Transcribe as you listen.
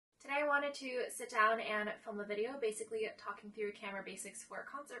wanted to sit down and film a video basically talking through camera basics for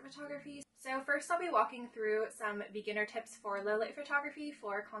concert photography. So first I'll be walking through some beginner tips for low light photography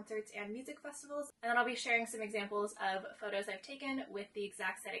for concerts and music festivals, and then I'll be sharing some examples of photos I've taken with the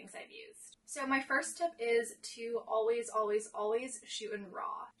exact settings I've used. So my first tip is to always shoot in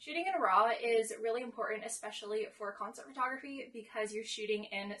RAW. Shooting in RAW is really important, especially for concert photography, because you're shooting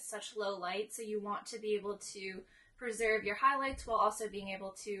in such low light, so you want to be able to preserve your highlights while also being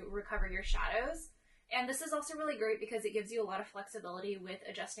able to recover your shadows. And this is also really great because it gives you a lot of flexibility with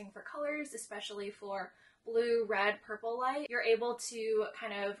adjusting for colors, especially for blue, red, purple light. You're able to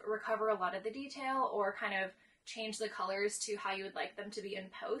kind of recover a lot of the detail or kind of change the colors to how you would like them to be in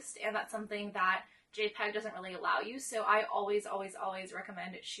post, and that's something that JPEG doesn't really allow you, so I always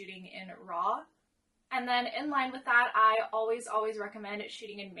recommend shooting in RAW. And then in line with that, I always recommend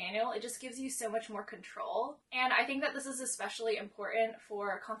shooting in manual. It just gives you so much more control. And I think that this is especially important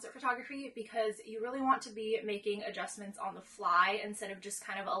for concert photography because you really want to be making adjustments on the fly instead of just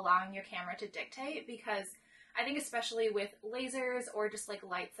kind of allowing your camera to dictate, because I think especially with lasers or just like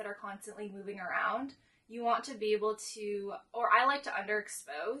lights that are constantly moving around, you want to be able to, or I like to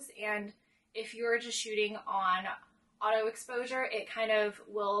underexpose, and if you're just shooting on auto exposure, it kind of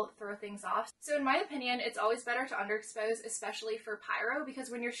will throw things off. So in my opinion, it's always better to underexpose, especially for pyro,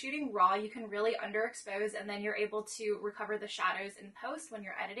 because when you're shooting RAW, you can really underexpose and then you're able to recover the shadows in post when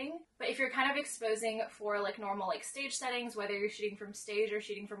you're editing. But if you're kind of exposing for like normal like stage settings, whether you're shooting from stage or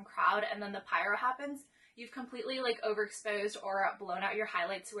shooting from crowd, and then the pyro happens, you've completely like overexposed or blown out your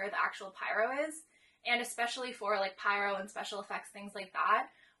highlights where the actual pyro is. And especially for like pyro and special effects, things like that,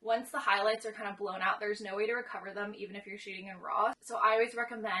 once the highlights are kind of blown out, there's no way to recover them even if you're shooting in RAW. So I always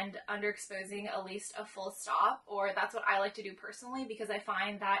recommend underexposing at least a full stop, or that's what I like to do personally, because I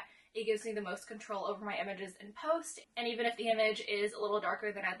find that it gives me the most control over my images in post. And even if the image is a little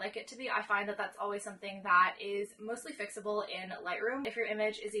darker than I'd like it to be, I find that that's always something that is mostly fixable in Lightroom. If your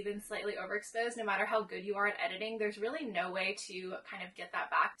image is even slightly overexposed, no matter how good you are at editing, there's really no way to kind of get that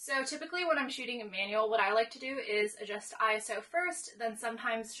back. So typically when I'm shooting in manual, what I like to do is adjust ISO first, then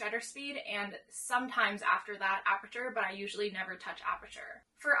sometimes shutter speed, and sometimes after that aperture, but I usually never touch aperture.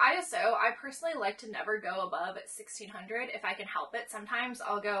 For ISO, I personally like to never go above 1600 if I can help it. Sometimes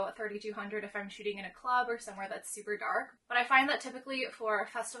I'll go 3200 if I'm shooting in a club or somewhere that's super dark. But I find that typically for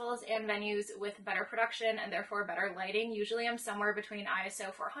festivals and venues with better production and therefore better lighting, usually I'm somewhere between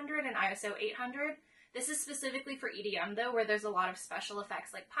ISO 400 and ISO 800. This is specifically for EDM though, where there's a lot of special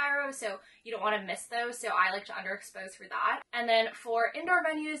effects like pyro, so you don't want to miss those, so I like to underexpose for that. And then for indoor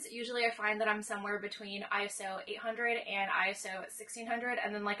venues, usually I find that I'm somewhere between ISO 800 and ISO 1600,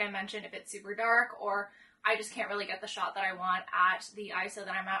 and then like I mentioned, if it's super dark or I just can't really get the shot that I want at the ISO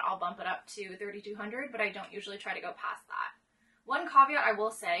that I'm at, I'll bump it up to 3200, but I don't usually try to go past that. One caveat I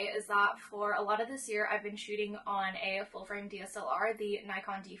will say is that for a lot of this year, I've been shooting on a full-frame DSLR, the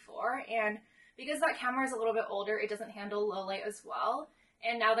Nikon D4, and because that camera is a little bit older, it doesn't handle low light as well.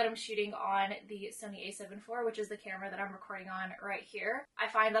 And now that I'm shooting on the Sony a7 IV, which is the camera that I'm recording on right here, I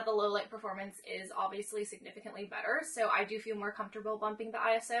find that the low light performance is obviously significantly better. So I do feel more comfortable bumping the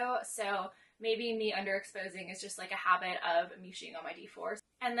ISO. So maybe me underexposing is just like a habit of me shooting on my D4s.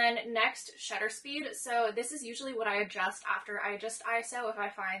 And then next, shutter speed. So this is usually what I adjust after I adjust ISO if I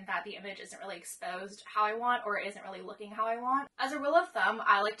find that the image isn't really exposed how I want or isn't really looking how I want. As a rule of thumb,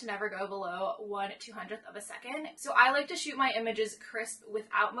 I like to never go below 1/200th of a second. So I like to shoot my images crisp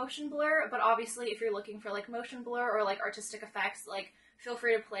without motion blur, but obviously if you're looking for like motion blur or like artistic effects, like feel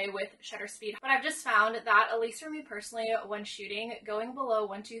free to play with shutter speed. But I've just found that, at least for me personally, when shooting, going below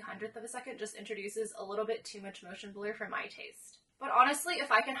 1/200th of a second just introduces a little bit too much motion blur for my taste. But honestly,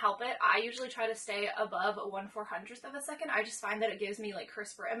 if I can help it, I usually try to stay above 1/400th of a second. I just find that it gives me like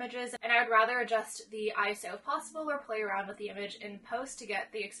crisper images, and I would rather adjust the ISO if possible or play around with the image in post to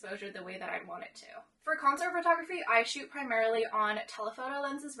get the exposure the way that I'd want it to. For concert photography, I shoot primarily on telephoto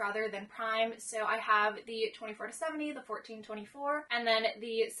lenses rather than prime, so I have the 24-70, the 14-24, and then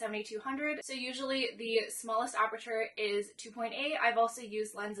the 70-200. So usually the smallest aperture is 2.8. I've also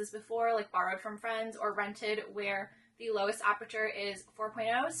used lenses before, like borrowed from friends or rented, where the lowest aperture is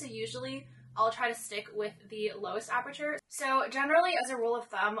 4.0, so usually I'll try to stick with the lowest aperture. So generally, as a rule of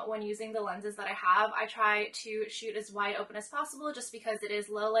thumb, when using the lenses that I have, I try to shoot as wide open as possible just because it is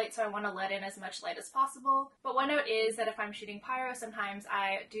low light, so I want to let in as much light as possible. But one note is that if I'm shooting pyro, sometimes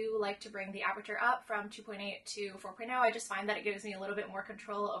I do like to bring the aperture up from 2.8 to 4.0. I just find that it gives me a little bit more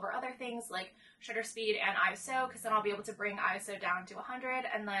control over other things like shutter speed and ISO, because then I'll be able to bring ISO down to 100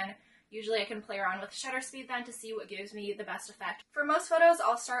 and then Usually I can play around with shutter speed then to see what gives me the best effect. For most photos,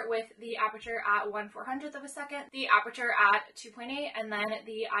 I'll start with the aperture at 1/400th of a second, the aperture at 2.8, and then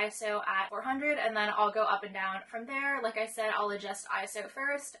the ISO at 400, and then I'll go up and down from there. Like I said, I'll adjust ISO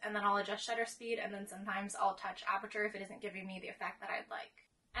first, and then I'll adjust shutter speed, and then sometimes I'll touch aperture if it isn't giving me the effect that I'd like.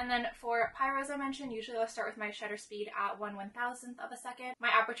 And then for pyro, as I mentioned, usually I'll start with my shutter speed at 1/1000th of a second, my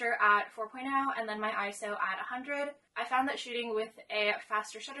aperture at 4.0, and then my ISO at 100. I found that shooting with a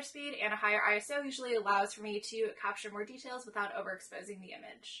faster shutter speed and a higher ISO usually allows for me to capture more details without overexposing the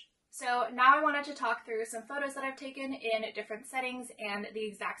image. So now I wanted to talk through some photos that I've taken in different settings and the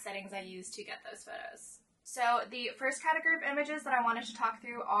exact settings I used to get those photos. So the first category of images that I wanted to talk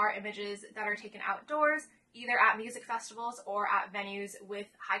through are images that are taken outdoors, either at music festivals or at venues with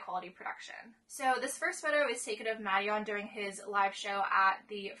high quality production. So this first photo is taken of Madeon during his live show at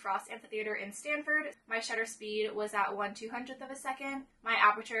the Frost Amphitheater in Stanford. My shutter speed was at 1/200th of a second, my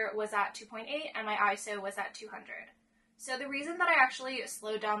aperture was at 2.8, and my ISO was at 200. So the reason that I actually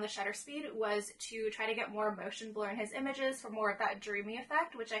slowed down the shutter speed was to try to get more motion blur in his images for more of that dreamy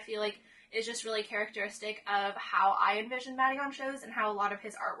effect, which I feel like is just really characteristic of how I envision Madeon shows and how a lot of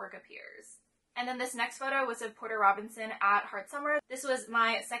his artwork appears. And then this next photo was of Porter Robinson at Heart Summer. This was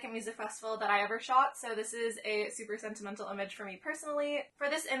my second music festival that I ever shot, so this is a super sentimental image for me personally. For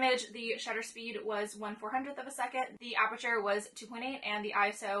this image, the shutter speed was 1/400th of a second, the aperture was 2.8, and the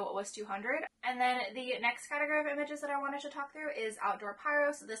ISO was 200. And then the next category of images that I wanted to talk through is outdoor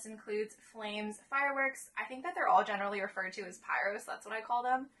pyro, so this includes flames, fireworks. I think that they're all generally referred to as pyro, so that's what I call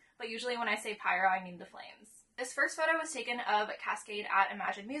them, but usually when I say pyro, I mean the flames. This first photo was taken of Cascade at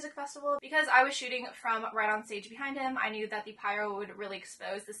Imagine Music Festival. Because I was shooting from right on stage behind him, I knew that the pyro would really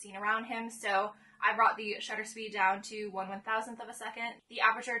expose the scene around him, so I brought the shutter speed down to 1/1000th of a second, the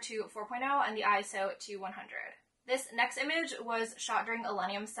aperture to 4.0, and the ISO to 100. This next image was shot during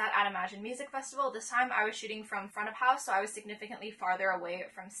Illenium set at Imagine Music Festival. This time I was shooting from front of house, so I was significantly farther away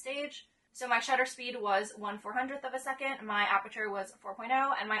from stage. So my shutter speed was 1/400th of a second, my aperture was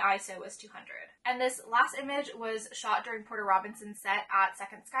 4.0, and my ISO was 200. And this last image was shot during Porter Robinson's set at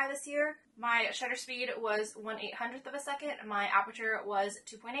Second Sky this year. My shutter speed was 1/800th of a second, my aperture was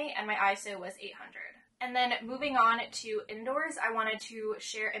 2.8, and my ISO was 800. And then moving on to indoors, I wanted to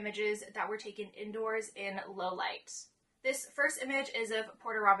share images that were taken indoors in low light. This first image is of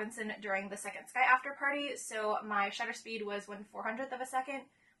Porter Robinson during the Second Sky after party, so my shutter speed was 1/400th of a second,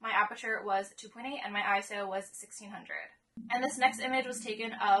 my aperture was 2.8, and my ISO was 1600. And this next image was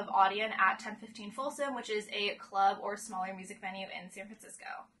taken of Audion at 1015 Folsom, which is a club or smaller music venue in San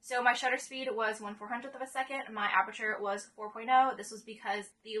Francisco. So my shutter speed was 1/400th of a second, my aperture was 4.0. This was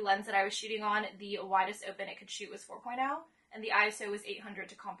because the lens that I was shooting on, the widest open it could shoot was 4.0, and the ISO was 800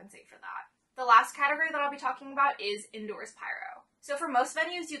 to compensate for that. The last category that I'll be talking about is indoors pyro. So for most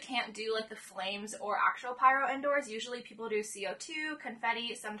venues, you can't do like the flames or actual pyro indoors. Usually people do CO2,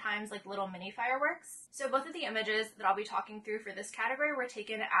 confetti, sometimes like little mini fireworks. So both of the images that I'll be talking through for this category were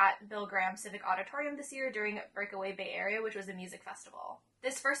taken at Bill Graham Civic Auditorium this year during Breakaway Bay Area, which was a music festival.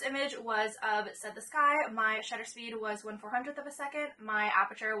 This first image was of Said the Sky. My shutter speed was 1/400th of a second, my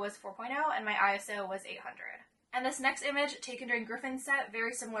aperture was 4.0, and my ISO was 800. And this next image, taken during Griffin's set,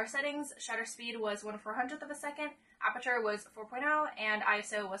 very similar settings. Shutter speed was 1/400th of a second, aperture was 4.0, and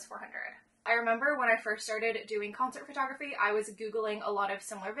ISO was 400. I remember when I first started doing concert photography, I was Googling a lot of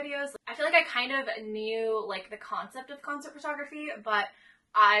similar videos. I feel like I kind of knew like the concept of concert photography, but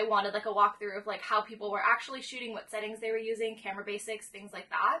I wanted like a walkthrough of like how people were actually shooting, what settings they were using, camera basics, things like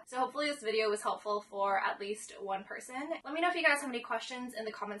that. So hopefully this video was helpful for at least one person. Let me know if you guys have any questions in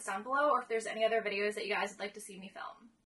the comments down below, or if there's any other videos that you guys would like to see me film.